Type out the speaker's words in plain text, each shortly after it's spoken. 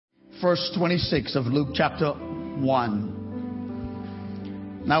verse 26 of Luke chapter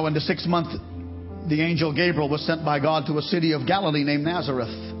 1. Now in the 6th month, the angel Gabriel was sent by God to a city of Galilee named Nazareth,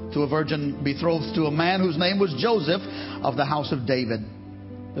 to a virgin betrothed to a man whose name was Joseph, of the house of David.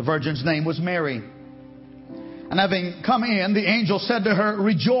 The virgin's name was Mary. And having come in, the angel said to her,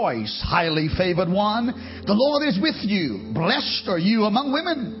 "Rejoice, highly favored one. The Lord is with you. Blessed are you among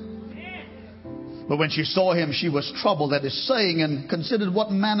women." But when she saw him, she was troubled at his saying, and considered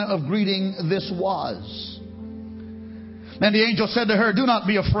what manner of greeting this was. Then the angel said to her, "Do not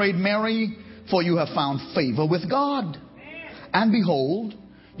be afraid, Mary, for you have found favor with God. And behold,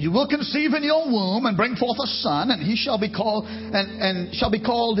 you will conceive in your womb and bring forth a son, and he shall be called,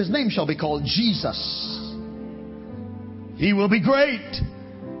 his name shall be called Jesus. He will be great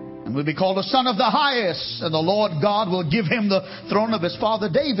and will be called the Son of the Highest, and the Lord God will give him the throne of his father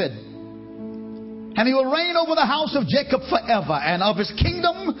David. And he will reign over the house of Jacob forever, and of his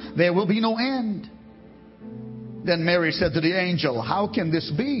kingdom there will be no end." Then Mary said to the angel, "How can this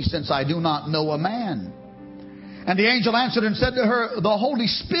be, since I do not know a man?" And the angel answered and said to her, "The Holy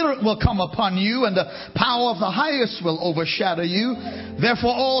Spirit will come upon you, and the power of the Highest will overshadow you.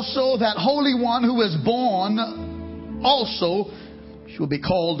 Therefore also that Holy One who is born also shall be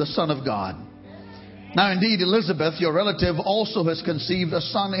called the Son of God. Now indeed Elizabeth, your relative, also has conceived a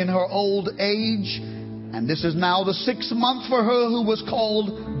son in her old age, and this is now the 6th month for her who was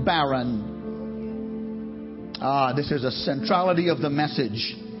called barren." This is a centrality of the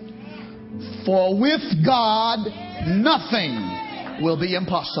message. For with God, nothing will be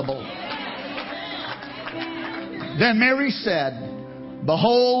impossible. Then Mary said,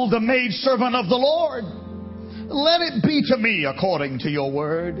 "Behold, the maidservant of the Lord. Let it be to me according to your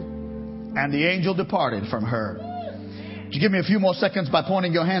word." And the angel departed from her. Would you give me a few more seconds by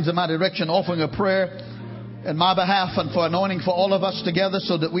pointing your hands in my direction, offering a prayer in my behalf and for anointing for all of us together,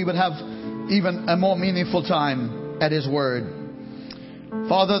 so that we would have even a more meaningful time at His word.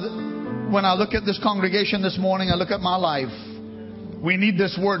 Father, when I look at this congregation this morning, I look at my life. We need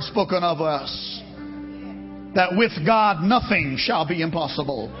this word spoken of us, that with God nothing shall be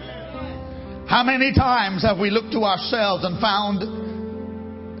impossible. How many times have we looked to ourselves and found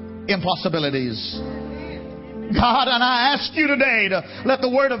impossibilities? God, and I ask you today to let the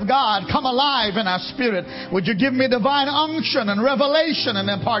word of God come alive in our spirit. Would you give me divine unction and revelation and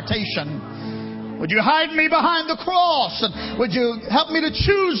impartation? Would you hide me behind the cross? And would you help me to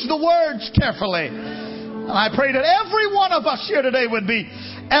choose the words carefully? And I pray that every one of us here today would be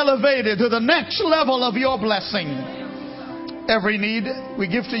elevated to the next level of your blessing. Every need we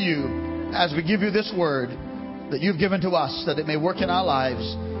give to you as we give you this word that you've given to us, that it may work in our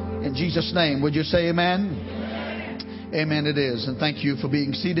lives. In Jesus' name, would you say amen? Amen. Amen it is. And thank you for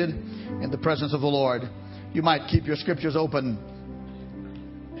being seated in the presence of the Lord. You might keep your scriptures open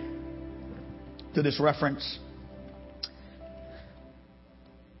to this reference.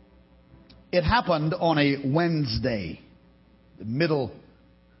 It happened on a Wednesday, the middle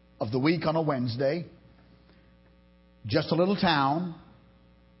of the week on a Wednesday. Just a little town,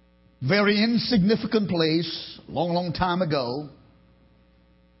 very insignificant place, long time ago.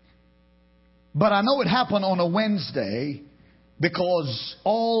 But I know it happened on a Wednesday because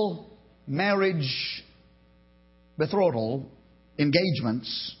all marriage, betrothal,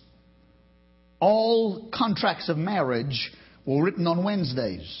 engagements, all contracts of marriage were written on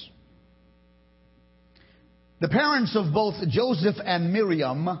Wednesdays. The parents of both Joseph and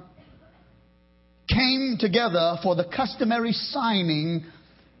Miriam came together for the customary signing,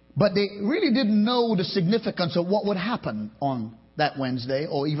 but they really didn't know the significance of what would happen on that Wednesday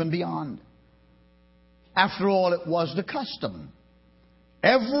or even beyond. After all, it was the custom.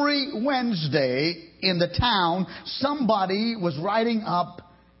 Every Wednesday in the town, somebody was writing up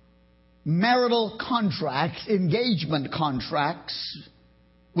marital contracts, engagement contracts,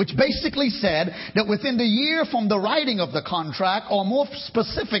 which basically said that within the year from the writing of the contract, or more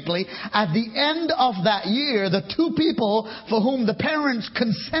specifically, at the end of that year, the two people for whom the parents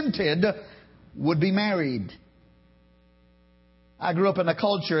consented would be married. I grew up in a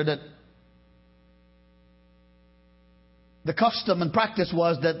culture that the custom and practice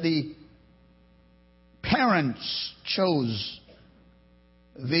was that the parents chose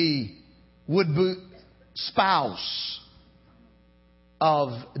the would-be spouse of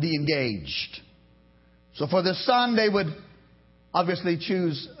the engaged. So for the son, they would obviously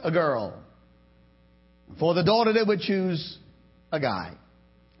choose a girl. For the daughter, they would choose a guy.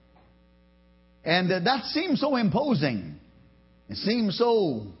 And that seems so imposing. It seems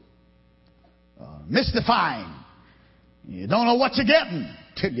so mystifying. You don't know what you're getting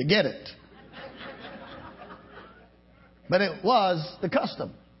till you get it. But it was the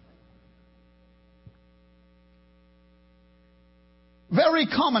custom. very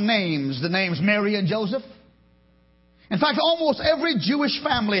common names, the names Mary and Joseph. In fact, almost every Jewish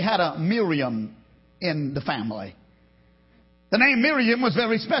family had a Miriam in the family. The name Miriam was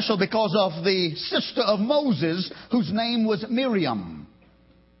very special because of the sister of Moses, whose name was Miriam.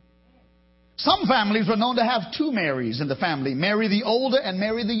 Some families were known to have two Marys in the family, Mary the older and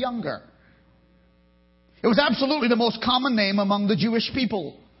Mary the younger. It was absolutely the most common name among the Jewish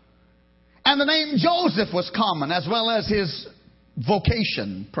people. And the name Joseph was common, as well as his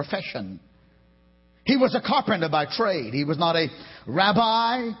vocation, profession. He was a carpenter by trade. He was not a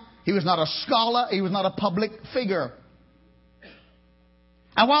rabbi. He was not a scholar. He was not a public figure.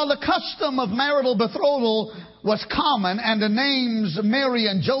 And while the custom of marital betrothal was common, and the names Mary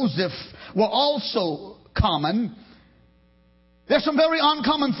and Joseph were also common, there's some very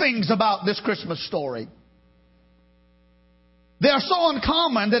uncommon things about this Christmas story. They are so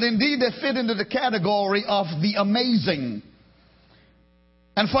uncommon that indeed they fit into the category of the amazing.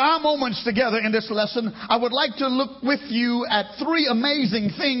 And for our moments together in this lesson, I would like to look with you at three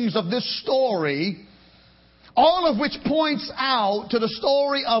amazing things of this story, all of which points out to the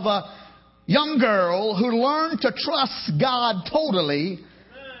story of a young girl who learned to trust God totally.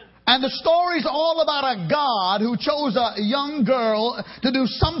 And the story's all about a God who chose a young girl to do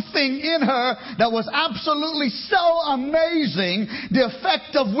something in her that was absolutely so amazing, the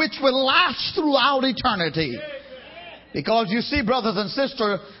effect of which will last throughout eternity. Because you see, brothers and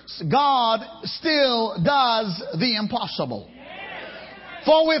sisters, God still does the impossible.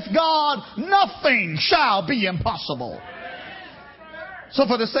 For with God, nothing shall be impossible. So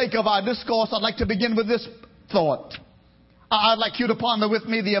for the sake of our discourse, I'd like to begin with this thought. I'd like you to ponder with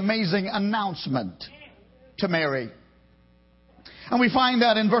me the amazing announcement to Mary. And we find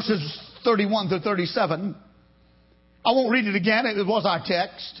that in verses 31 to 37. I won't read it again. It was our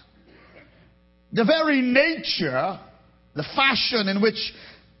text. The very nature, the fashion in which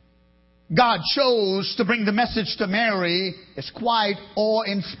God chose to bring the message to Mary is quite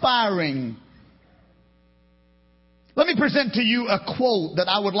awe-inspiring. Let me present to you a quote that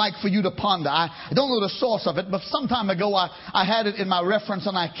I would like for you to ponder. I don't know the source of it, but some time ago I had it in my reference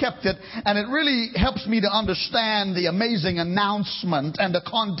and I kept it. And it really helps me to understand the amazing announcement and the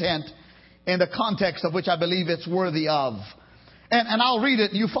content in the context of which I believe it's worthy of. And I'll read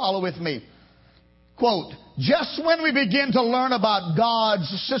it and you follow with me. Quote, just when we begin to learn about God's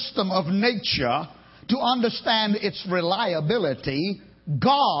system of nature to understand its reliability,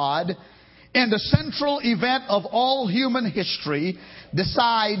 God, in the central event of all human history,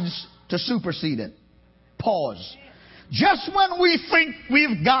 decides to supersede it. Pause. Just when we think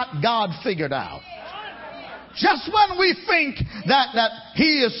we've got God figured out, just when we think that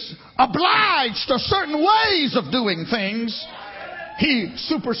He is obliged to certain ways of doing things, He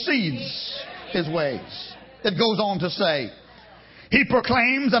supersedes His ways. It goes on to say, He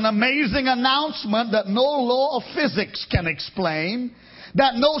proclaims an amazing announcement that no law of physics can explain,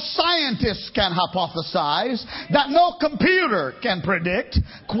 that no scientist can hypothesize, that no computer can predict,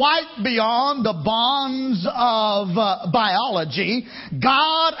 quite beyond the bonds of biology.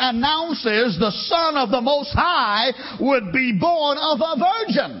 God announces the Son of the Most High would be born of a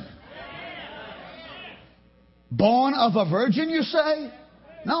virgin. Born of a virgin, you say?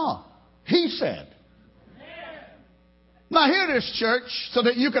 No, He said. Now hear this, church, so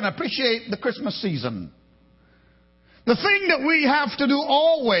that you can appreciate the Christmas season. The thing that we have to do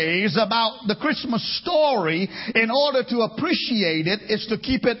always about the Christmas story in order to appreciate it is to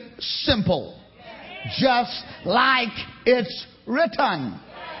keep it simple. Just like it's written.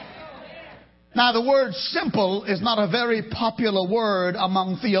 Now the word simple is not a very popular word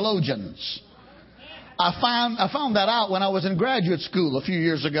among theologians. I found that out when I was in graduate school a few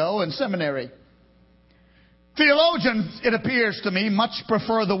years ago in seminary. Theologians, it appears to me, much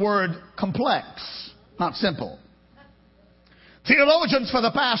prefer the word complex, not simple. Theologians for the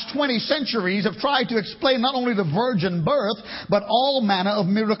past 20 centuries have tried to explain not only the virgin birth, but all manner of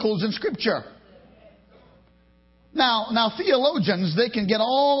miracles in Scripture. Now theologians, they can get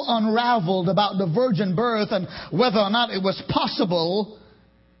all unraveled about the virgin birth and whether or not it was possible,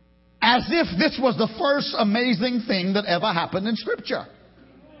 as if this was the first amazing thing that ever happened in Scripture.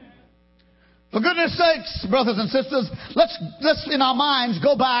 For goodness sakes, brothers and sisters, let's in our minds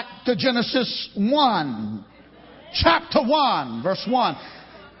go back to Genesis 1. Chapter 1, verse 1.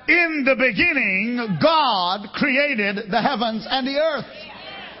 In the beginning, God created the heavens and the earth.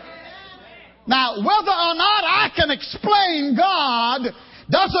 Now, whether or not I can explain God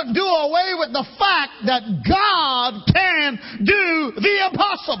doesn't do away with the fact that God can do the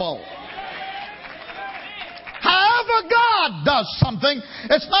impossible. However whenever God does something,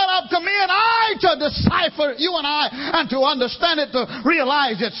 it's not up to me and I to decipher, you and I, and to understand it, to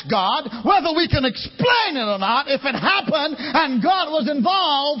realize it's God. Whether we can explain it or not, if it happened and God was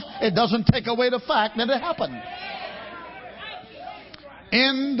involved, it doesn't take away the fact that it happened.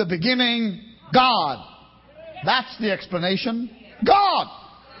 In the beginning, God. That's the explanation. God.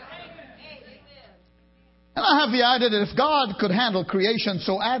 And I have the idea that if God could handle creation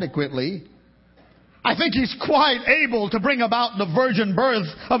so adequately, I think He's quite able to bring about the virgin birth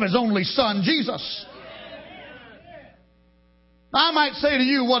of His only Son, Jesus. I might say to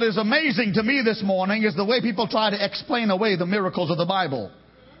you, what is amazing to me this morning is the way people try to explain away the miracles of the Bible.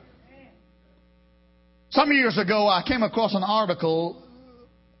 Some years ago, I came across an article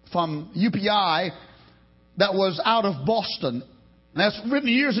from UPI that was out of Boston. That's written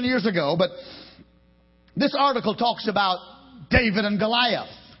years and years ago, but this article talks about David and Goliath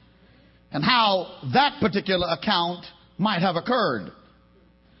and how that particular account might have occurred.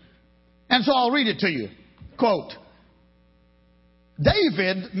 And so I'll read it to you. Quote,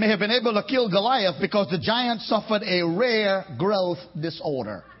 David may have been able to kill Goliath because the giant suffered a rare growth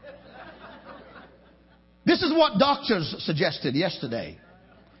disorder. This is what doctors suggested yesterday.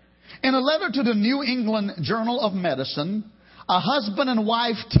 In a letter to the New England Journal of Medicine, a husband and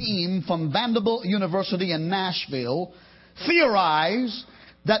wife team from Vanderbilt University in Nashville theorized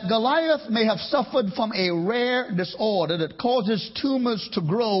that Goliath may have suffered from a rare disorder that causes tumors to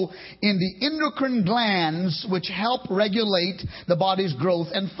grow in the endocrine glands which help regulate the body's growth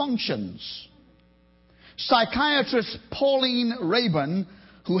and functions. Psychiatrist Pauline Rabin,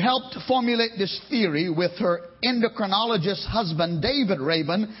 who helped formulate this theory with her endocrinologist husband David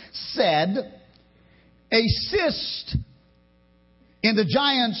Rabin, said, a cyst in the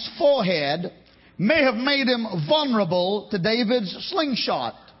giant's forehead may have made him vulnerable to David's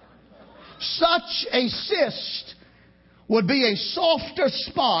slingshot. Such a cyst would be a softer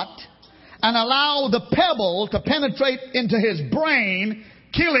spot and allow the pebble to penetrate into his brain,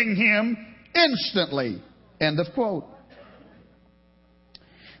 killing him instantly. End of quote.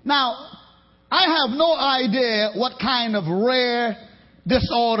 Now, I have no idea what kind of rare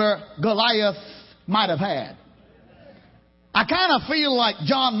disorder Goliath might have had. I kind of feel like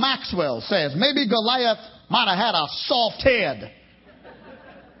John Maxwell says, maybe Goliath might have had a soft head.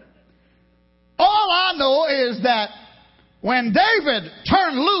 All I know is that when David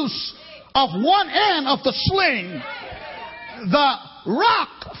turned loose of one end of the sling, the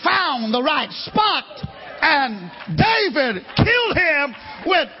rock found the right spot and David killed him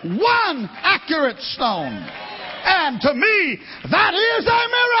with one accurate stone. And to me, that is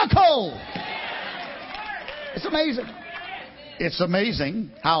a miracle. It's amazing. It's amazing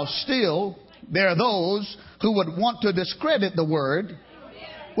how still there are those who would want to discredit the word,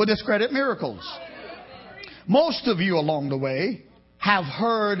 would discredit miracles. Most of you along the way have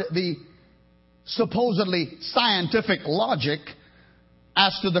heard the supposedly scientific logic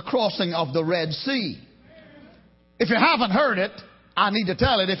as to the crossing of the Red Sea. If you haven't heard it, I need to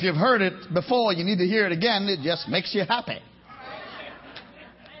tell it. If you've heard it before, you need to hear it again. It just makes you happy.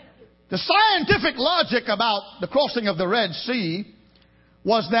 The scientific logic about the crossing of the Red Sea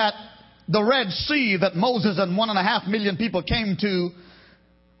was that the Red Sea that Moses and 1.5 million people came to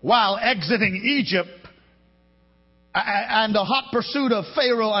while exiting Egypt and the hot pursuit of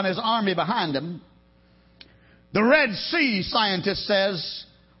Pharaoh and his army behind him, the Red Sea, scientist says,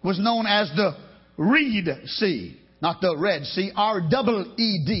 was known as the Reed Sea. Not the Red Sea,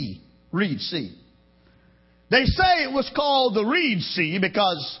 R-E-E-D, Reed Sea. They say it was called the Reed Sea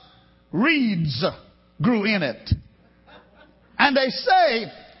because reeds grew in it. And they say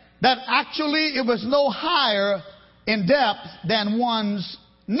that actually it was no higher in depth than one's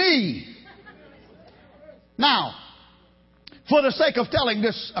knee. Now, for the sake of telling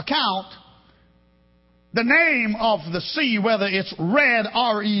this account, the name of the sea, whether it's Red,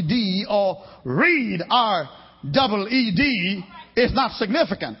 R-E-D, or Reed, R-E-E-D, is not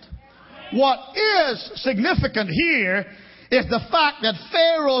significant. What is significant here is the fact that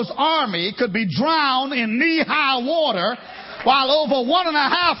Pharaoh's army could be drowned in knee-high water while over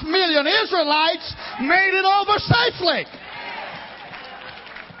 1.5 million Israelites made it over safely.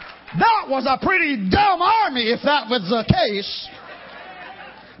 That was a pretty dumb army if that was the case.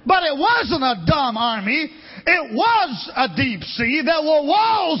 But it wasn't a dumb army. It was a deep sea. There were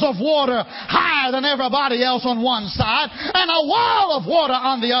walls of water higher than everybody else on one side and a wall of water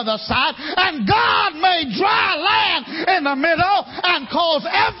on the other side. And God made dry land in the middle and caused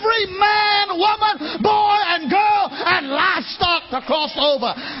every man, woman, boy, and girl and livestock to cross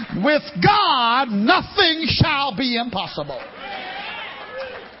over. With God, nothing shall be impossible.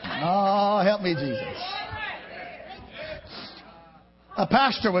 Oh, help me, Jesus. A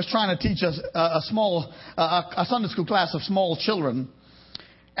pastor was trying to teach us a Sunday school class of small children.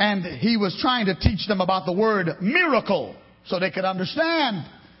 And he was trying to teach them about the word miracle so they could understand.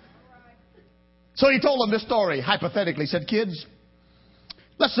 So he told them this story, hypothetically. He said, kids,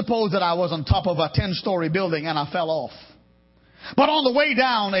 let's suppose that I was on top of a 10-story building and I fell off. But on the way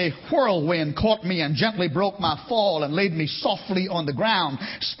down, a whirlwind caught me and gently broke my fall and laid me softly on the ground,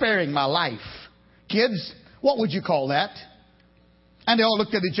 sparing my life. Kids, what would you call that? And they all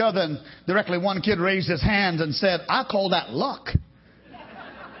looked at each other, and directly one kid raised his hand and said, I call that luck.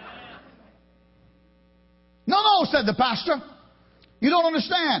 No, said the pastor. You don't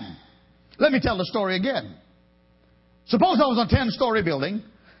understand. Let me tell the story again. Suppose I was on a 10-story building,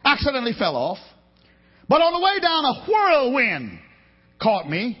 accidentally fell off, but on the way down a whirlwind caught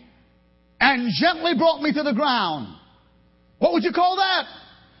me and gently brought me to the ground. What would you call that?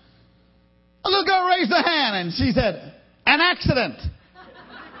 A little girl raised her hand and she said, an accident.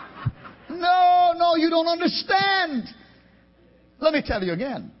 No, you don't understand. Let me tell you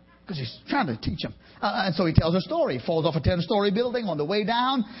again, because he's trying to teach him. And so he tells a story. He falls off a 10-story building. On the way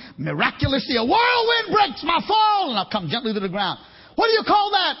down, miraculously, a whirlwind breaks my fall, and I come gently to the ground. What do you call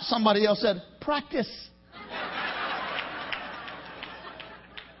that? Somebody else said, practice.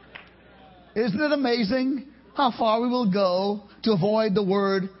 Isn't it amazing how far we will go to avoid the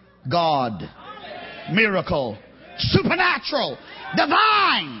word God? Miracle. Supernatural.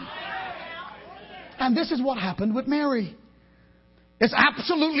 Divine. And this is what happened with Mary. It's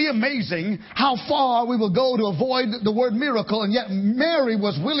absolutely amazing how far we will go to avoid the word miracle, and yet Mary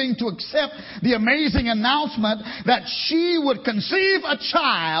was willing to accept the amazing announcement that she would conceive a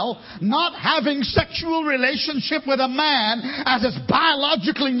child not having sexual relationship with a man, as is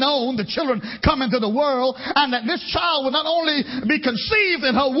biologically known. The children come into the world, and that this child would not only be conceived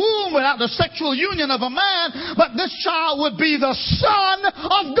in her womb without the sexual union of a man, but this child would be the Son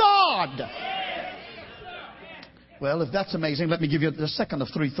of God. Well, if that's amazing, let me give you the second of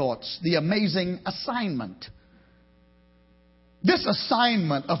three thoughts. The amazing assignment. This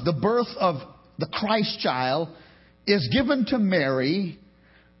assignment of the birth of the Christ child is given to Mary,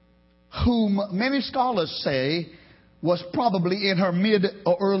 whom many scholars say was probably in her mid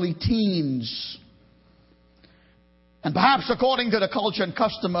or early teens. And perhaps according to the culture and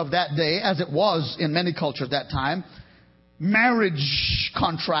custom of that day, as it was in many cultures at that time, marriage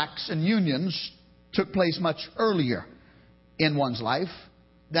contracts and unions took place much earlier in one's life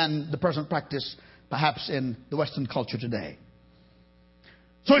than the present practice perhaps in the Western culture today.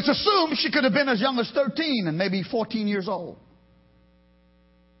 So it's assumed she could have been as young as 13 and maybe 14 years old.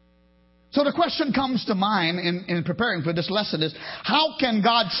 So the question comes to mind in preparing for this lesson is, how can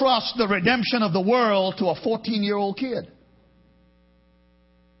God trust the redemption of the world to a 14-year-old kid?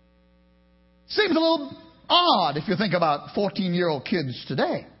 Seems a little odd if you think about 14-year-old kids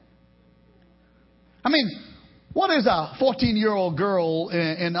today. I mean, what is a 14-year-old girl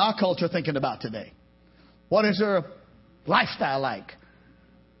in our culture thinking about today? What is her lifestyle like?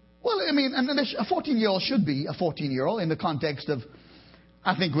 Well, I mean, a 14-year-old should be a 14-year-old in the context of,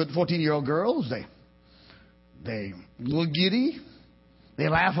 I think with 14-year-old girls, they a little giddy. They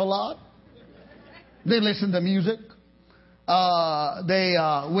laugh a lot. They listen to music. They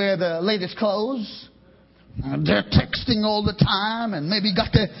wear the latest clothes. They're texting all the time and maybe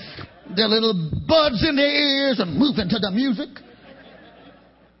got their little buds in their ears and moving to the music.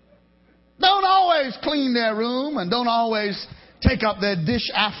 Don't always clean their room and don't always take up their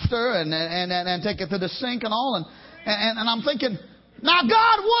dish after and take it to the sink and all. And I'm thinking, now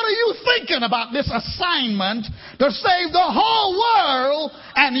God, what are you thinking about this assignment to save the whole world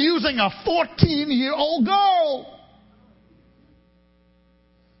and using a 14-year-old girl?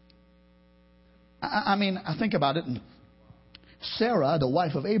 I mean, I think about it. And Sarah, the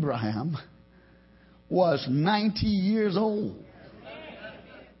wife of Abraham, was 90 years old.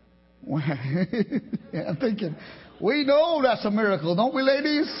 I'm thinking, we know that's a miracle, don't we,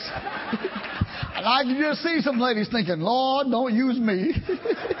 ladies? And I can just see some ladies thinking, Lord, don't use me.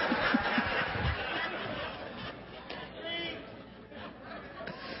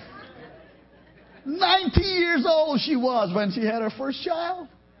 "90 years old she was when she had her first child.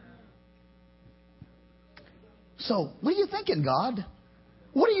 So, what are you thinking, God?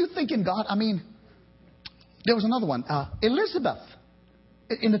 What are you thinking, God? I mean, there was another one. Elizabeth,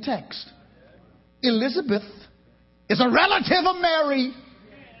 in the text. Elizabeth is a relative of Mary.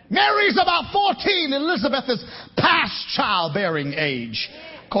 Mary's about 14. Elizabeth is past childbearing age.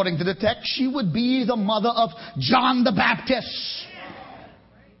 According to the text, she would be the mother of John the Baptist.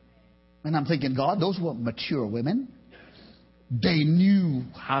 And I'm thinking, God, those were mature women. They knew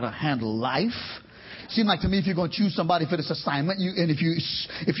how to handle life. Seems like to me if you're going to choose somebody for this assignment,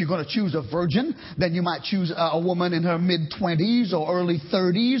 if you're going to choose a virgin, then you might choose a woman in her mid-20s or early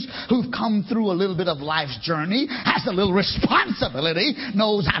 30s who've come through a little bit of life's journey, has a little responsibility,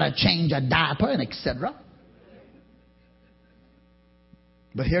 knows how to change a diaper and etc.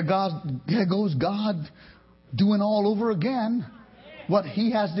 But here goes God doing all over again what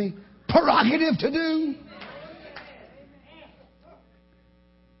He has the prerogative to do.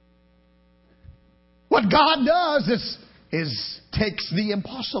 What God does is takes the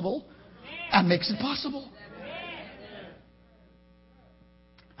impossible and makes it possible.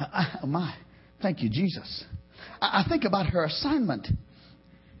 Thank you, Jesus. I think about her assignment.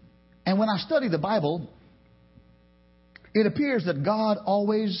 And when I study the Bible, it appears that God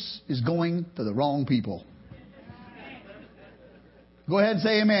always is going to the wrong people. Go ahead and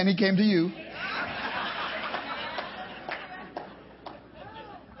say amen. He came to you.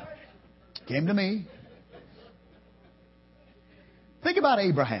 Came to me. Think about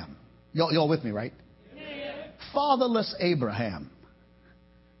Abraham. Y'all with me, right? Fatherless Abraham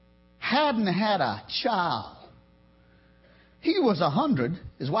hadn't had a child. He was 100.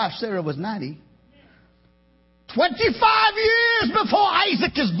 His wife Sarah was 90. 25 years before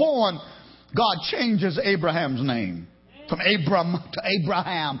Isaac is born, God changes Abraham's name from Abram to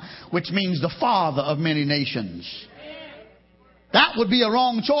Abraham, which means the father of many nations. That would be a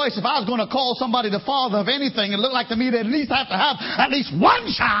wrong choice. If I was going to call somebody the father of anything, it looked like to me they at least have to have at least one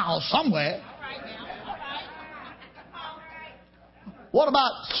child somewhere. What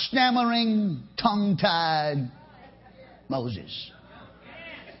about stammering, tongue-tied Moses?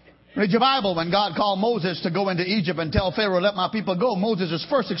 Read your Bible. When God called Moses to go into Egypt and tell Pharaoh, let my people go, Moses'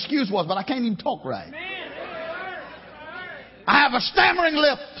 first excuse was, but I can't even talk right. I have a stammering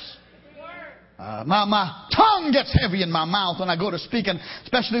lips. My tongue gets heavy in my mouth when I go to speak, and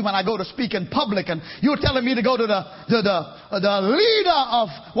especially when I go to speak in public. And you're telling me to go to the leader of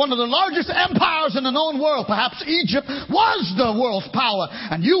one of the largest empires in the known world. Perhaps Egypt was the world's power.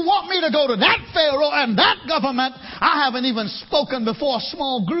 And you want me to go to that Pharaoh and that government? I haven't even spoken before a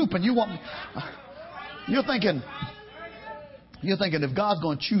small group, and you want me... You're thinking if God's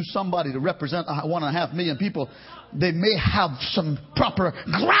going to choose somebody to represent 1.5 million people, they may have some proper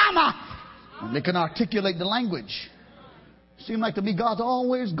grammar. And they can articulate the language. Seems like to me God's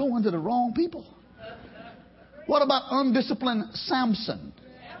always going to the wrong people. What about undisciplined Samson?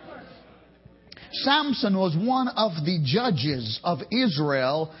 Samson was one of the judges of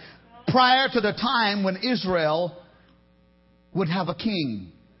Israel prior to the time when Israel would have a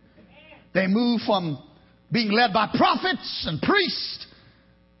king. They moved from being led by prophets and priests,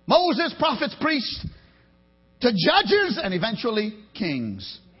 Moses, prophets, priests, to judges and eventually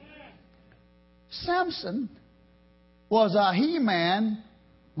kings. Samson was a he-man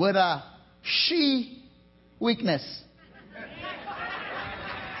with a she weakness.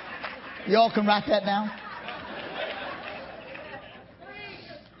 Y'all can write that down.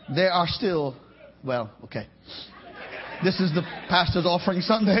 There are still, okay. This is the pastor's offering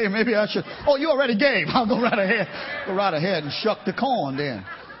Sunday. Maybe I should. Oh, you already gave. I'll go right ahead. Go right ahead and shuck the corn then.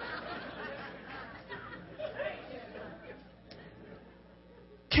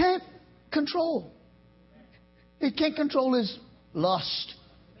 Can't control. He can't control his lust.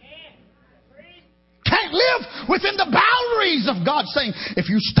 Can't live within the boundaries of God, saying, if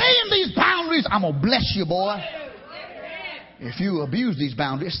you stay in these boundaries, I'm going to bless you, boy. If you abuse these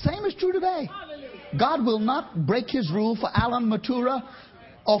boundaries, same is true today. God will not break His rule for Alan Matura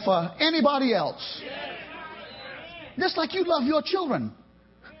or for anybody else. Just like you love your children.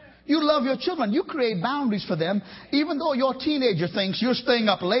 You love your children. You create boundaries for them, even though your teenager thinks you're staying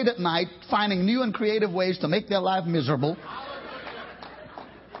up late at night, finding new and creative ways to make their life miserable.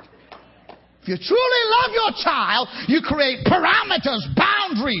 If you truly love your child, you create parameters,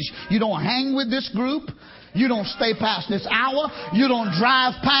 boundaries. You don't hang with this group. You don't stay past this hour. You don't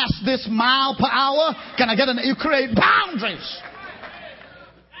drive past this mile per hour. Can I get an... You create boundaries.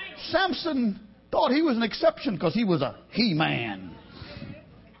 Samson thought he was an exception because he was a he-man.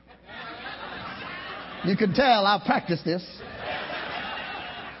 You can tell I've practiced this.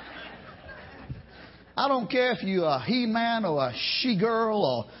 I don't care if you're a he-man or a she-girl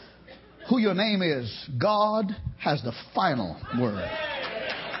or who your name is. God has the final word.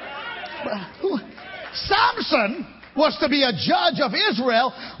 Samson was to be a judge of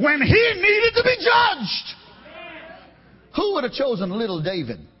Israel when he needed to be judged. Who would have chosen little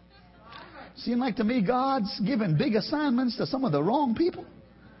David? Seemed like to me God's given big assignments to some of the wrong people.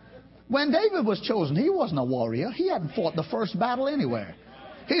 When David was chosen, he wasn't a warrior. He hadn't fought the first battle anywhere.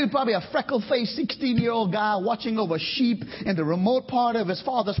 He was probably a freckle-faced 16-year-old guy watching over sheep in the remote part of his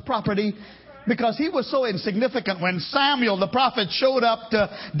father's property. Because he was so insignificant when Samuel, the prophet, showed up to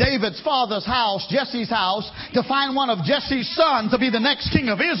David's father's house, Jesse's house, to find one of Jesse's sons to be the next king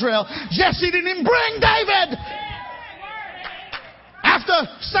of Israel. Jesse didn't even bring David. After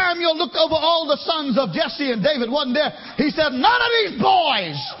Samuel looked over all the sons of Jesse and David wasn't there, he said, none of these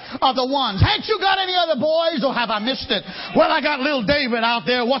boys are the ones. Ain't you got any other boys, or have I missed it? Well, I got little David out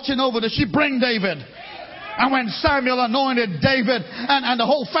there watching over. Did she bring David? And when Samuel anointed David and the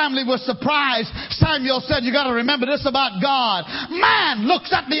whole family was surprised, Samuel said, you got to remember this about God. Man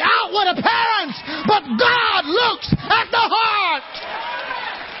looks at the outward appearance, but God looks at the heart.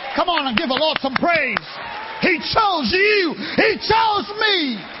 Come on and give the Lord some praise. He chose you. He chose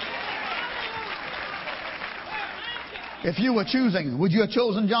me. If you were choosing, would you have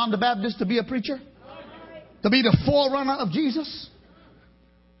chosen John the Baptist to be a preacher? To be the forerunner of Jesus?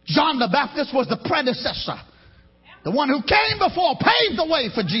 John the Baptist was the predecessor. The one who came before, paved the way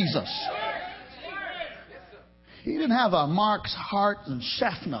for Jesus. He didn't have a Mark's, Hart, and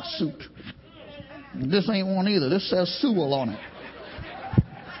Schaffner suit. This ain't one either. This says Sewell on it.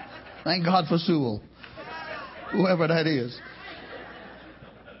 Thank God for Sewell. Whoever that is.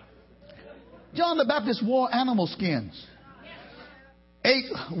 John the Baptist wore animal skins.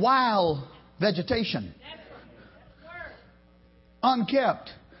 Ate wild vegetation. Unkept.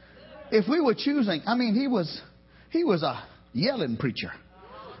 If we were choosing, I mean, he was a yelling preacher.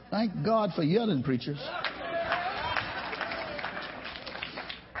 Thank God for yelling preachers.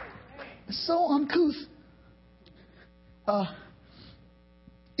 So uncouth.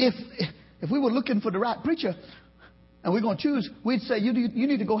 If we were looking for the right preacher and we're going to choose, we'd say, you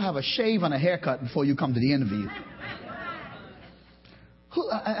need to go have a shave and a haircut before you come to the interview.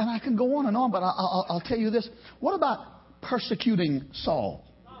 And I can go on, but I'll tell you this. What about persecuting Saul,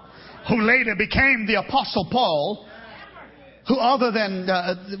 who later became the Apostle Paul, who other than,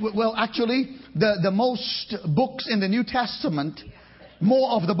 actually, the most books in the New Testament,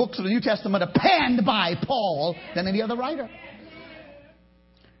 more of the books of the New Testament are penned by Paul than any other writer.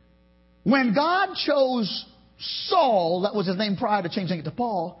 When God chose Saul, that was his name prior to changing it to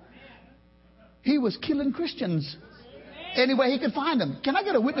Paul, he was killing Christians any way he could find them. Can I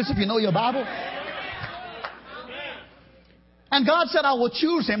get a witness if you know your Bible? And God said, I will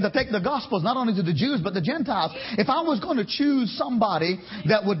choose him to take the Gospels not only to the Jews but the Gentiles. If I was going to choose somebody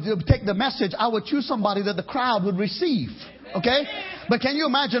that would take the message, I would choose somebody that the crowd would receive. Okay? But can you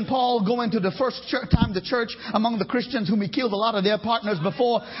imagine Paul going to the first time to church among the Christians whom he killed a lot of their partners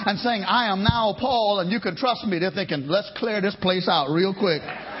before and saying, I am now Paul and you can trust me. They're thinking, let's clear this place out real quick.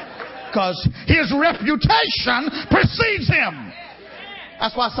 Because his reputation precedes him.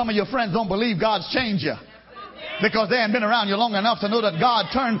 That's why some of your friends don't believe God's changed you. Because they haven't been around you long enough to know that God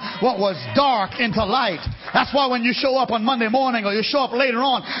turned what was dark into light. That's why when you show up on Monday morning or you show up later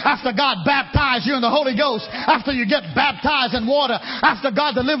on after God baptized you in the Holy Ghost, after you get baptized in water, after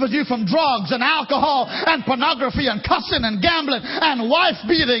God delivers you from drugs and alcohol and pornography and cussing and gambling and wife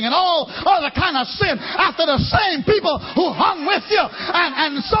beating and all other kind of sin, after the same people who hung with you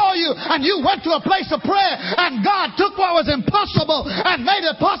and saw you and you went to a place of prayer and God took what was impossible and made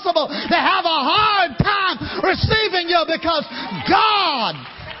it possible, they have a hard time receiving you because God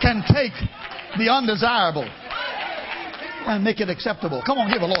can take the undesirable and make it acceptable. Come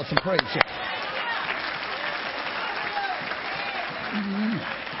on, give the Lord some praise here.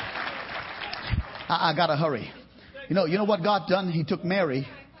 I gotta hurry. You know what God done? He took Mary,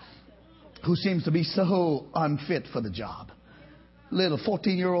 who seems to be so unfit for the job. Little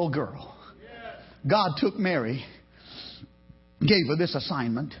 14-year-old girl. God took Mary, gave her this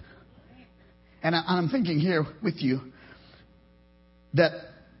assignment. And I'm thinking here with you that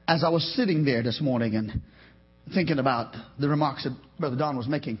as I was sitting there this morning and thinking about the remarks that Brother Don was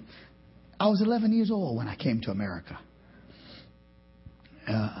making, I was 11 years old when I came to America.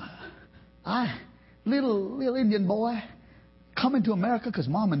 Little Indian boy coming to America because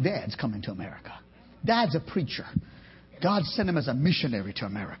Mom and Dad's coming to America. Dad's a preacher. God sent him as a missionary to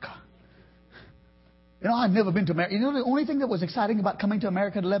America. You know, I've never been to America. You know the only thing that was exciting about coming to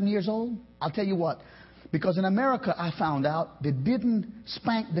America at 11 years old? I'll tell you what. Because in America, I found out they didn't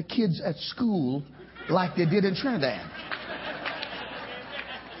spank the kids at school like they did in Trinidad.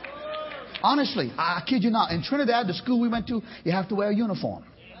 Honestly, I kid you not. In Trinidad, the school we went to, you have to wear a uniform.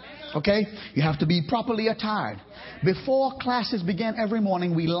 Okay? You have to be properly attired. Before classes began every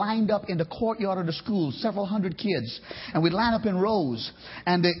morning, we lined up in the courtyard of the school, several hundred kids. And we'd line up in rows.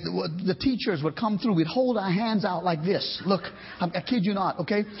 And the teachers would come through. We'd hold our hands out like this. Look, I kid you not,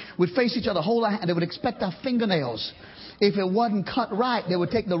 okay? We'd face each other, hold our hand, and they would inspect our fingernails. If it wasn't cut right, they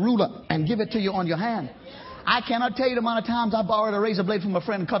would take the ruler and give it to you on your hand. I cannot tell you the amount of times I borrowed a razor blade from a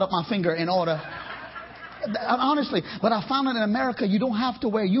friend and cut up my finger in order. Honestly, but I found that in America you don't have to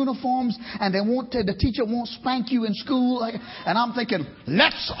wear uniforms, and the teacher won't spank you in school. And I'm thinking,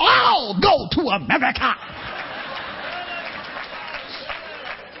 let's all go to America.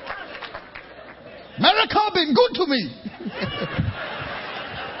 America been good to me.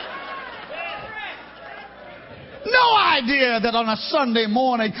 No idea that on a Sunday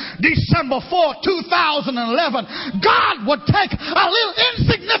morning, December 4th, 2011, God would take a little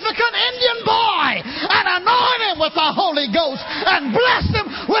insignificant Indian boy and anoint him with the Holy Ghost and bless him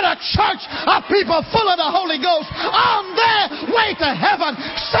with a church of people full of the Holy Ghost on their way to heaven,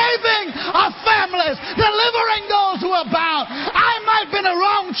 saving our families, delivering those who are bound. I might have been a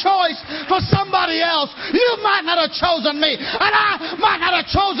wrong choice for somebody else. You might not have chosen me, and I might not have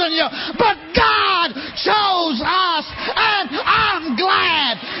chosen you, but God chose us, and I'm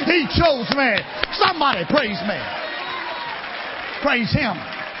glad He chose me. Somebody praise me. Praise Him.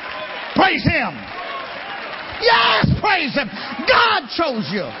 Praise Him. Yes, praise Him. God chose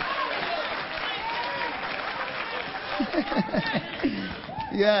you.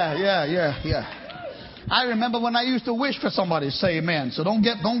 Yeah. I remember when I used to wish for somebody to say amen. So don't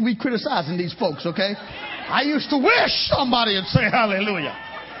be criticizing these folks, okay? I used to wish somebody would say hallelujah.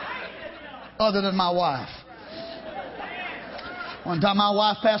 Other than my wife. One time my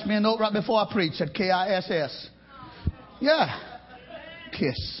wife passed me a note right before I preached. Said KISS. Yeah.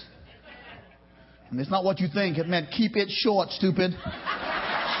 Kiss. And it's not what you think. It meant keep it short, stupid.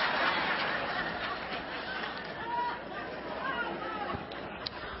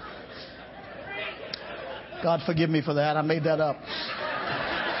 God forgive me for that. I made that up.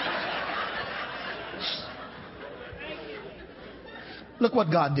 Look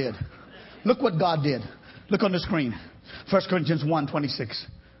what God did. Look what God did. Look on the screen. 1 Corinthians 1:26.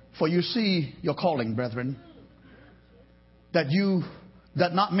 For you see your calling, brethren, that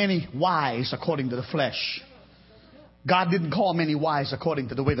not many wise according to the flesh. God didn't call many wise according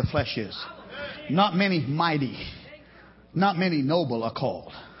to the way the flesh is. Not many mighty. Not many noble are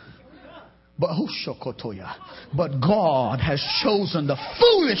called. But God has chosen the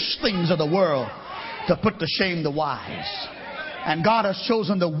foolish things of the world to put to shame the wise. And God has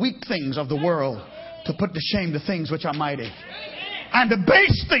chosen the weak things of the world to put to shame the things which are mighty. And the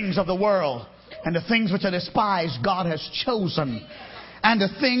base things of the world and the things which are despised, God has chosen. And the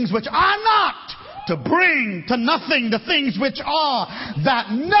things which are not, to bring to nothing the things which are,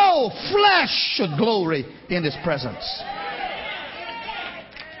 that no flesh should glory in His presence.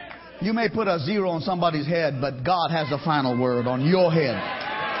 You may put a zero on somebody's head, but God has the final word on your head.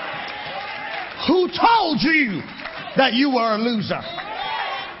 Who told you that you were a loser?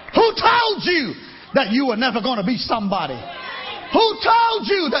 Who told you that you were never going to be somebody? Who told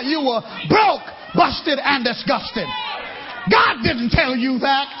you that you were broke, busted, and disgusted? God didn't tell you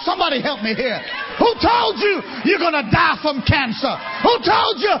that. Somebody help me here. Who told you you're going to die from cancer? Who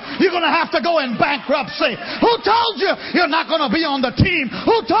told you you're going to have to go in bankruptcy? Who told you you're not going to be on the team?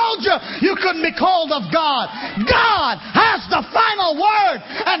 Who told you you couldn't be called of God? God has the final word,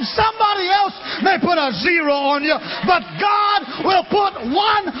 and somebody else may put a zero on you, but God will put 100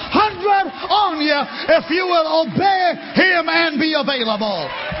 on you if you will obey Him and be available.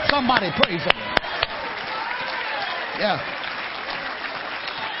 Somebody praise Him. Yeah.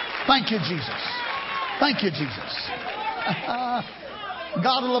 Thank you, Jesus. Thank you, Jesus.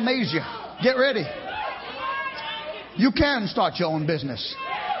 God will amaze you. Get ready. You can start your own business.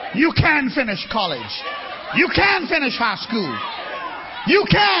 You can finish college. You can finish high school. You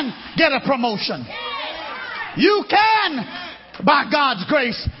can get a promotion. You can, by God's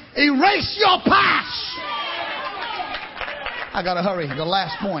grace, erase your past. I got to hurry. The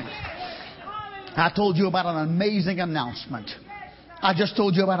last point. I told you about an amazing announcement. I just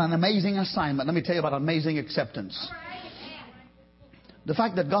told you about an amazing assignment. Let me tell you about amazing acceptance. The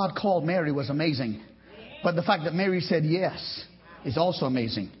fact that God called Mary was amazing. But the fact that Mary said yes is also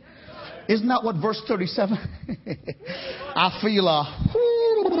amazing. Isn't that what verse 37? I feel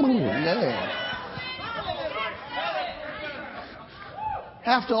yeah.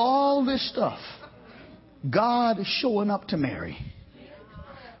 After all this stuff, God is showing up to Mary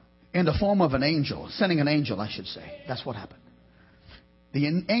in the form of an angel, sending an angel, I should say. That's what happened. The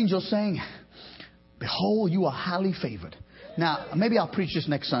angel saying, behold, you are highly favored. Now, maybe I'll preach this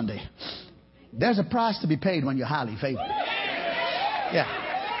next Sunday. There's a price to be paid when you're highly favored. Yeah.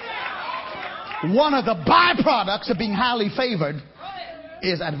 One of the byproducts of being highly favored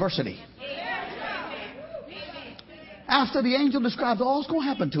is adversity. After the angel describes all that's going to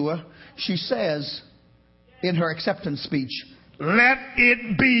happen to her, she says in her acceptance speech, let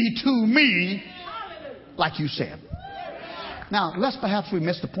it be to me like you said. Now, lest perhaps we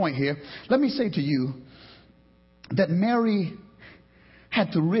miss the point here, let me say to you that Mary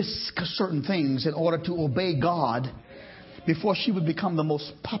had to risk certain things in order to obey God before she would become the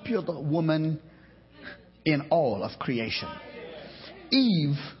most popular woman in all of creation.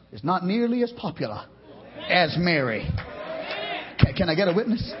 Eve is not nearly as popular as Mary. Can I get a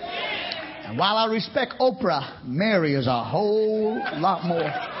witness? And while I respect Oprah, Mary is a whole lot more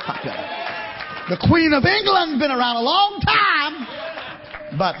popular. The Queen of England been around a long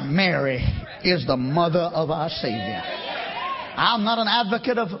time, but Mary is the mother of our Savior. I'm not an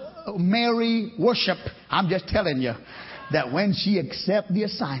advocate of Mary worship. I'm just telling you that when she accepted the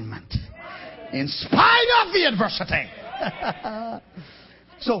assignment, in spite of the adversity.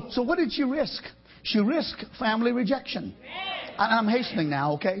 So what did she risk? She risked family rejection. And I'm hastening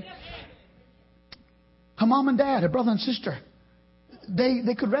now, okay? Her mom and dad, her brother and sister,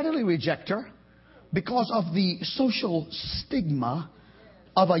 they could readily reject her because of the social stigma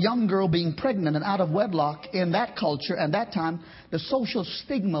of a young girl being pregnant and out of wedlock. In that culture and that time, the social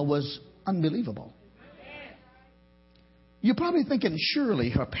stigma was unbelievable. You're probably thinking, surely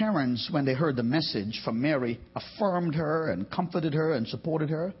her parents, when they heard the message from Mary, affirmed her and comforted her and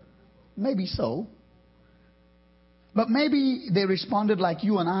supported her. Maybe so. But maybe they responded like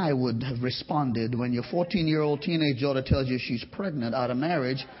you and I would have responded when your 14-year-old teenage daughter tells you she's pregnant out of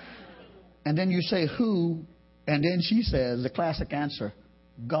marriage. And then you say, who? And then she says, the classic answer,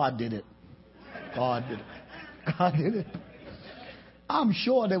 God did it. God did it. God did it. I'm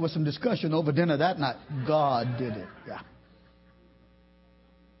sure there was some discussion over dinner that night. God did it. Yeah.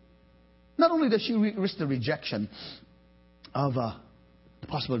 Not only does she risk the rejection of the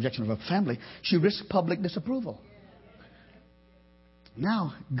possible rejection of her family, she risked public disapproval.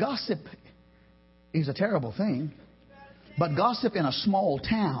 Now, gossip is a terrible thing, but gossip in a small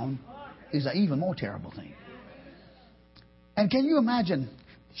town is an even more terrible thing. And can you imagine?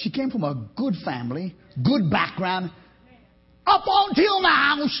 She came from a good family, good background. Up until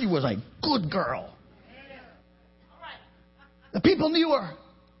now, she was a good girl. The people knew her.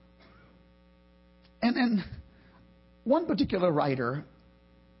 And one particular writer,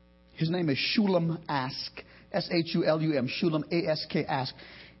 his name is Shulam Ask, S-H-U-L-U-M, Shulam A-S-K, Ask.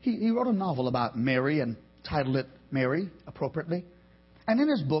 He wrote a novel about Mary and titled it Mary, appropriately. And in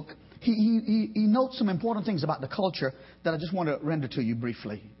his book, he notes some important things about the culture that I just want to render to you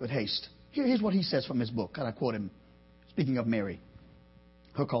briefly with haste. Here's what he says from his book, and I quote him, speaking of Mary,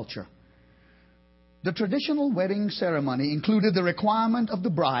 her culture. The traditional wedding ceremony included the requirement of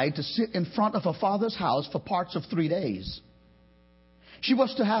the bride to sit in front of her father's house for parts of 3 days. She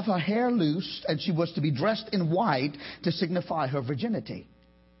was to have her hair loosed and she was to be dressed in white to signify her virginity.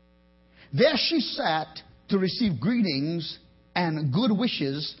 There she sat to receive greetings and good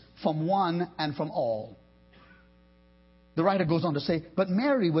wishes from one and from all. The writer goes on to say, but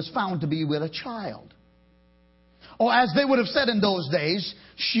Mary was found to be with a child. Or as they would have said in those days,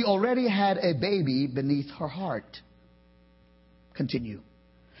 she already had a baby beneath her heart. Continue.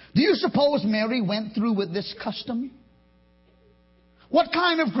 Do you suppose Mary went through with this custom? What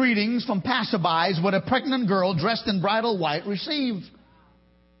kind of greetings from passerbys would a pregnant girl dressed in bridal white receive?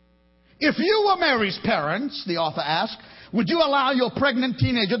 If you were Mary's parents, the author asked, would you allow your pregnant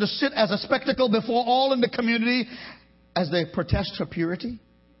teenager to sit as a spectacle before all in the community as they protest her purity?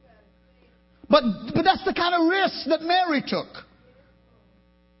 But that's the kind of risk that Mary took.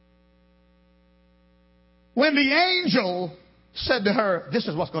 When the angel said to her, this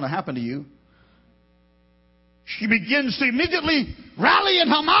is what's going to happen to you, she begins to immediately rally in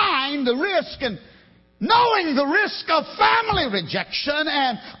her mind the risk, and knowing the risk of family rejection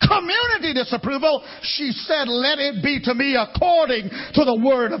and community disapproval, she said, let it be to me according to the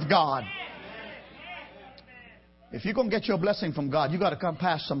word of God. If you're going to get your blessing from God, you got to come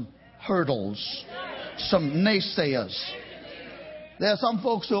past some hurdles, some naysayers. There are some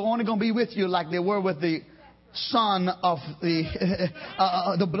folks who are only going to be with you like they were with the son of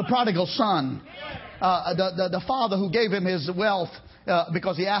the prodigal son. The father who gave him his wealth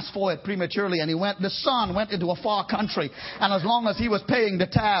because he asked for it prematurely, and the son went into a far country, and as long as he was paying the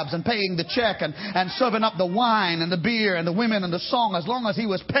tabs and paying the check and serving up the wine and the beer and the women and the song, as long as he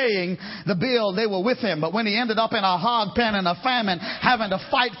was paying the bill, they were with him. But when he ended up in a hog pen and a famine, having to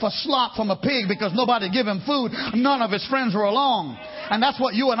fight for slop from a pig because nobody gave him food, none of his friends were along. And that's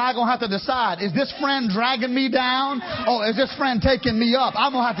what you and I are going to have to decide. Is this friend dragging me down, or is this friend taking me up?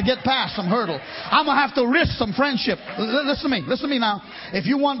 I'm going to have to get past some hurdle. I'm going to have to risk some friendship. Listen to me now. if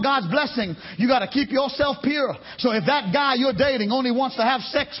you want God's blessing, you got to keep yourself pure. So if that guy you're dating only wants to have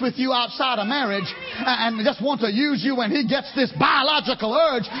sex with you outside of marriage and just wants to use you when he gets this biological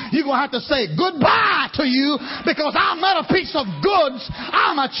urge, you're going to have to say goodbye to you, because I'm not a piece of goods.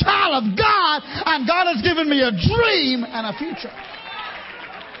 I'm a child of God, and God has given me a dream and a future.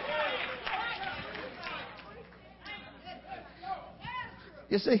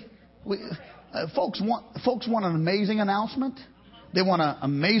 You see, folks want an amazing announcement. They want an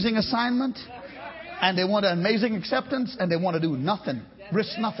amazing assignment. And they want an amazing acceptance. And they want to do nothing.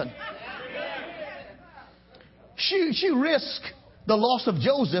 Risk nothing. She risked the loss of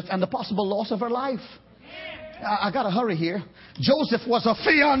Joseph and the possible loss of her life. I got to hurry here. Joseph was a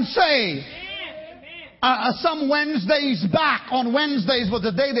fiancé. Some Wednesdays back, on Wednesdays was the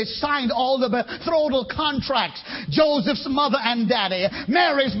day they signed all the betrothal contracts. Joseph's mother and daddy,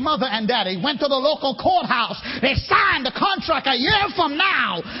 Mary's mother and daddy went to the local courthouse. They signed the contract. A year from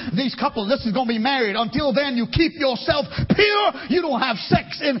now, these couples, this is going to be married. Until then, you keep yourself pure. You don't have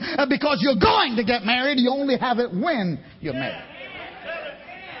sex because you're going to get married. You only have it when you're married.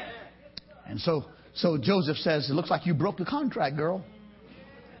 And so Joseph says, it looks like you broke the contract, girl.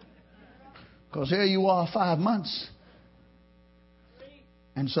 Because here you are 5 months.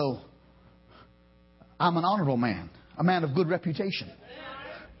 And so, I'm an honorable man. A man of good reputation.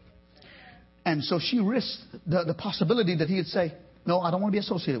 And so she risked the possibility that he'd say, no, I don't want to be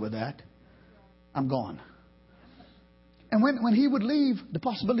associated with that. I'm gone. And when he would leave, the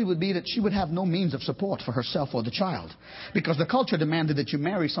possibility would be that she would have no means of support for herself or the child. Because the culture demanded that you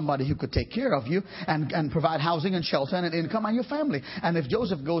marry somebody who could take care of you and provide housing and shelter and income on your family. And if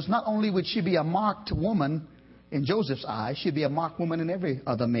Joseph goes, not only would she be a marked woman in Joseph's eyes, she'd be a marked woman in every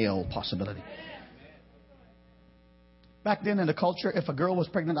other male possibility. Back then in the culture, if a girl was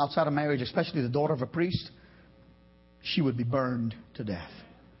pregnant outside of marriage, especially the daughter of a priest, she would be burned to death.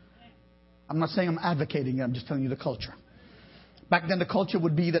 I'm not saying I'm advocating it, I'm just telling you the culture. Back then the culture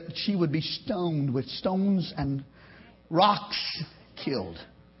would be that she would be stoned with stones and rocks, killed.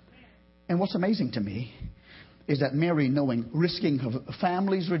 And what's amazing to me is that Mary, risking her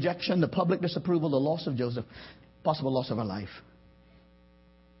family's rejection, the public disapproval, the loss of Joseph, possible loss of her life,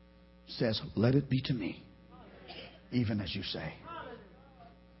 says, let it be to me, even as you say.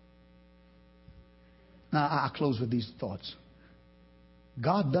 Now I close with these thoughts.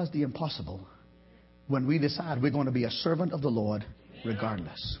 God does the impossible when we decide we're going to be a servant of the Lord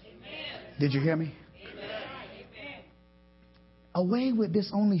regardless. Did you hear me? Away with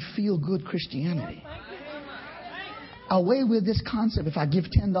this only feel-good Christianity. Away with this concept, if I give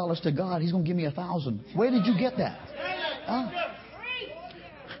 $10 to God, He's going to give me 1,000. Where did you get that?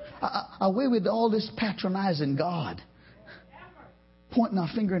 Away with all this patronizing God, pointing our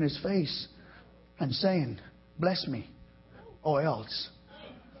finger in His face and saying, bless me or else.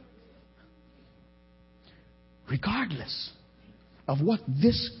 Regardless of what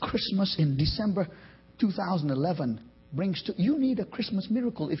this Christmas in December 2011 brings to you, need a Christmas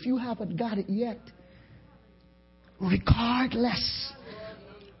miracle if you haven't got it yet. Regardless,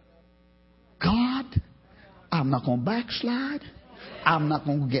 God, I'm not going to backslide. I'm not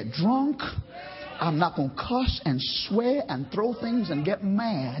going to get drunk. I'm not going to cuss and swear and throw things and get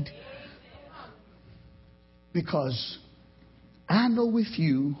mad, because I know with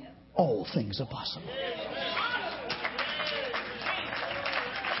you all things are possible.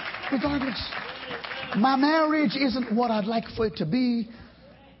 Regardless, my marriage isn't what I'd like for it to be,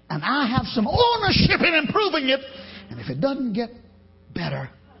 and I have some ownership in improving it. And if it doesn't get better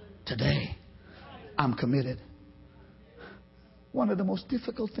today, I'm committed. One of the most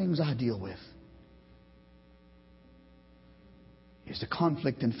difficult things I deal with is the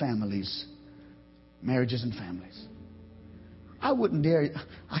conflict in families, marriages and families. I wouldn't dare.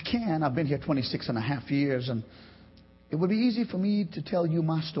 I've been here 26 and a half years, and it would be easy for me to tell you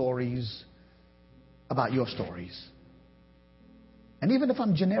my stories about your stories. And even if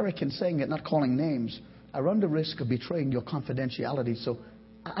I'm generic in saying it, not calling names, I run the risk of betraying your confidentiality, so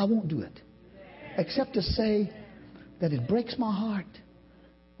I won't do it. Except to say that it breaks my heart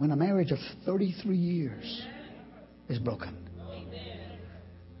when a marriage of 33 years is broken.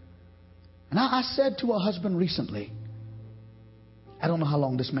 And I said to a husband recently, I don't know how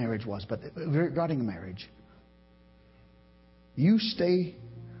long this marriage was, but regarding a marriage, you stay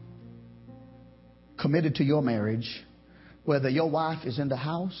committed to your marriage, whether your wife is in the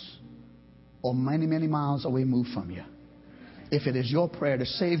house or many, many miles away moved from you. If it is your prayer to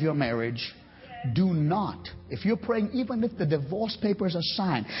save your marriage, do not. If you're praying, even if the divorce papers are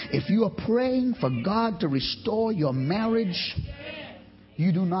signed, if you are praying for God to restore your marriage,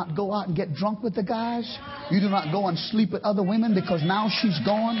 You do not go out and get drunk with the guys. You do not go and sleep with other women because now she's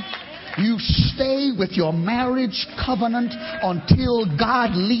gone. You stay with your marriage covenant until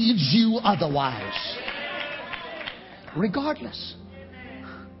God leads you otherwise. Regardless.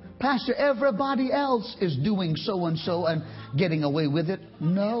 Pastor, everybody else is doing so and so and getting away with it.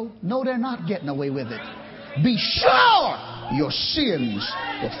 No, they're not getting away with it. Be sure your sins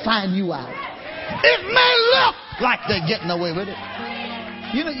will find you out. It may look like they're getting away with it.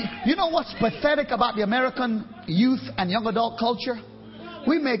 You know what's pathetic about the American youth and young adult culture?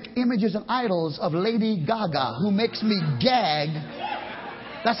 We make images and idols of Lady Gaga, who makes me gag.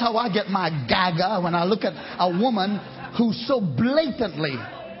 That's how I get my gaga when I look at a woman who so blatantly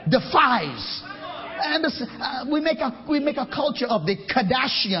defies. And we make a culture of the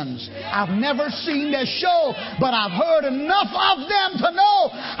Kardashians. I've never seen their show, but I've heard enough of them to know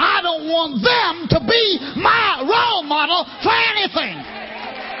I don't want them to be my role model for anything.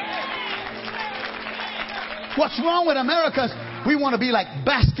 What's wrong with America is we want to be like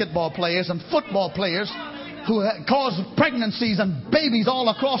basketball players and football players who cause pregnancies and babies all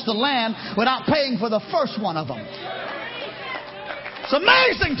across the land without paying for the first one of them. It's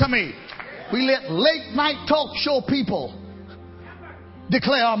amazing to me. We let late night talk show people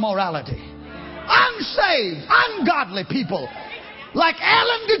declare our morality. Unsaved, ungodly people like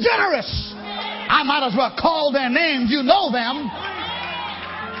Ellen DeGeneres. I might as well call their names. You know them.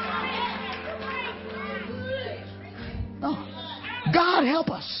 No. God help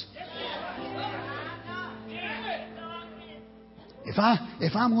us.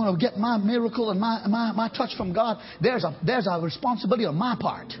 If I'm going to get my miracle and my touch from God, there's a responsibility on my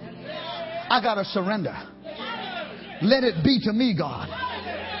part. I got to surrender. Let it be to me, God.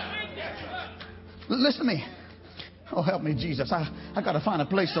 Listen to me. Oh, help me, Jesus. I got to find a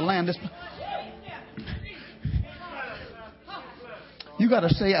place to land this. You got to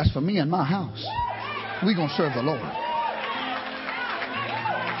say, as for me and my house, we're going to serve the Lord.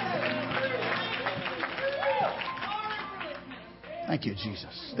 Thank you,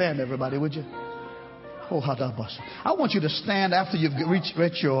 Jesus. Stand, everybody, would you? Oh, I want you to stand after you've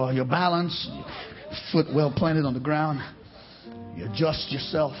reached your balance, foot well planted on the ground. You adjust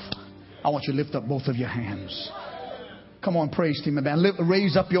yourself. I want you to lift up both of your hands. Come on, praise Him, man.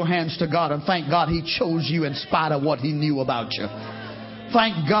 Raise up your hands to God and thank God He chose you in spite of what He knew about you.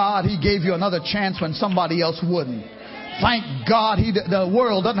 Thank God He gave you another chance when somebody else wouldn't. Thank God the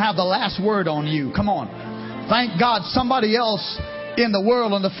world doesn't have the last word on you. Come on. Thank God somebody else in the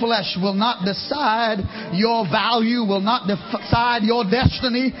world and the flesh will not decide your value, will not decide your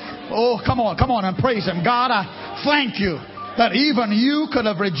destiny. Oh, come on and praise Him. God, I thank you that even you could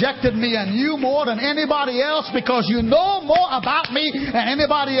have rejected me and you more than anybody else because you know more about me than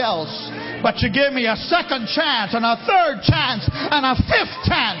anybody else. But you give me a second chance and a third chance and a fifth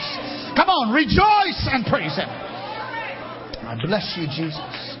chance. Come on, rejoice and praise Him. I bless you, Jesus.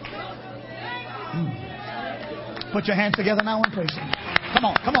 Put your hands together now and praise Him. Come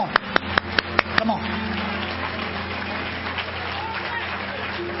on. Come on.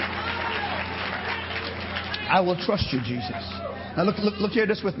 I will trust you, Jesus. Now look here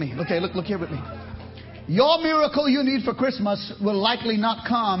this with me. Okay, look here with me. Your miracle you need for Christmas will likely not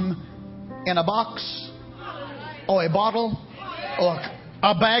come in a box or a bottle or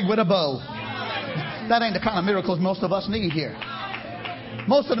a bag with a bow. That ain't the kind of miracles most of us need here.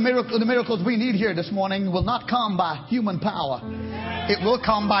 Most of the miracles we need here this morning will not come by human power. It will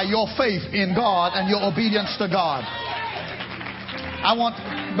come by your faith in God and your obedience to God. I want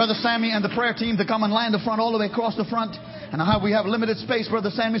Brother Sammy and the prayer team to come and line the front all the way across the front. And we have limited space,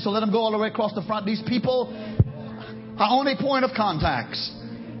 Brother Sammy, so let them go all the way across the front. These people are only point of contacts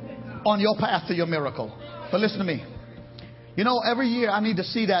on your path to your miracle. But listen to me. You know, every year I need to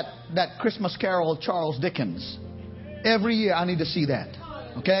see that Christmas Carol of Charles Dickens. Every year I need to see that.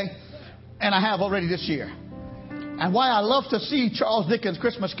 Okay? And I have already this year. And why I love to see Charles Dickens'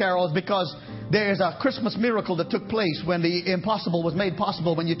 Christmas Carol is because there is a Christmas miracle that took place when the impossible was made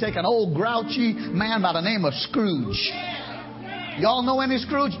possible. When you take an old grouchy man by the name of Scrooge. Y'all know any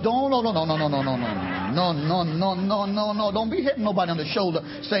Scrooge? No. Don't be hitting nobody on the shoulder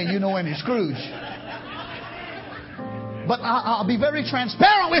saying you know any Scrooge. But I'll be very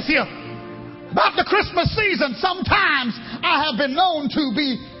transparent with you. About the Christmas season, sometimes I have been known to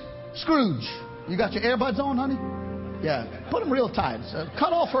be Scrooge. You got your earbuds on, honey? Yeah. Put them real tight.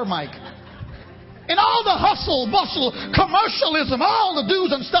 Cut off her mic. In all the hustle, bustle, commercialism, all the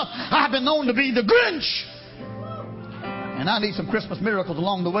do's and stuff, I have been known to be the Grinch. And I need some Christmas miracles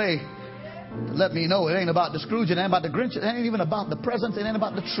along the way to let me know it ain't about the Scrooge, it ain't about the Grinch, it ain't even about the presents, it ain't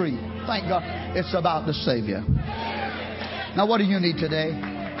about the tree. Thank God. It's about the Savior. Now, what do you need today?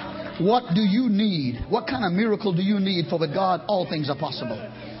 What do you need? What kind of miracle do you need? For with God, all things are possible.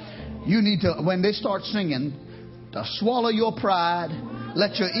 You need to, when they start singing, to swallow your pride,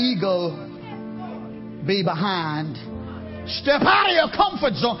 let your ego be behind, step out of your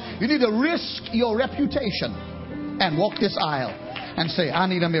comfort zone. You need to risk your reputation and walk this aisle and say, I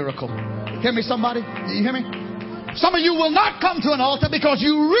need a miracle. Hear me, somebody? You hear me? Some of you will not come to an altar because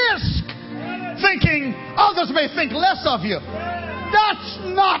you risk thinking others may think less of you. That's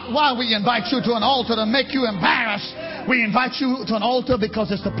not why we invite you to an altar, to make you embarrassed. We invite you to an altar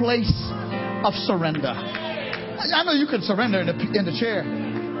because it's the place of surrender. I know you can surrender in the chair,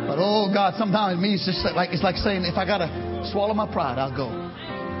 but oh God, sometimes it means it's like saying, if I gotta swallow my pride, I'll go.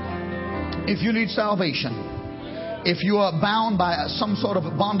 If you need salvation, if you are bound by some sort of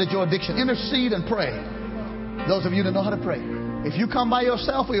bondage or addiction, intercede and pray. Those of you that know how to pray. If you come by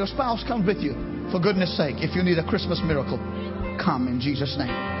yourself or your spouse comes with you, for goodness sake, if you need a Christmas miracle, come in Jesus'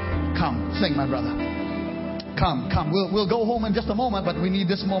 name. Come, sing, my brother. Come. We'll go home in just a moment, but we need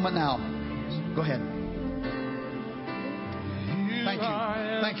this moment now. Go ahead.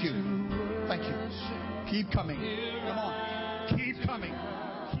 Thank you. Keep coming. Come on. Keep coming.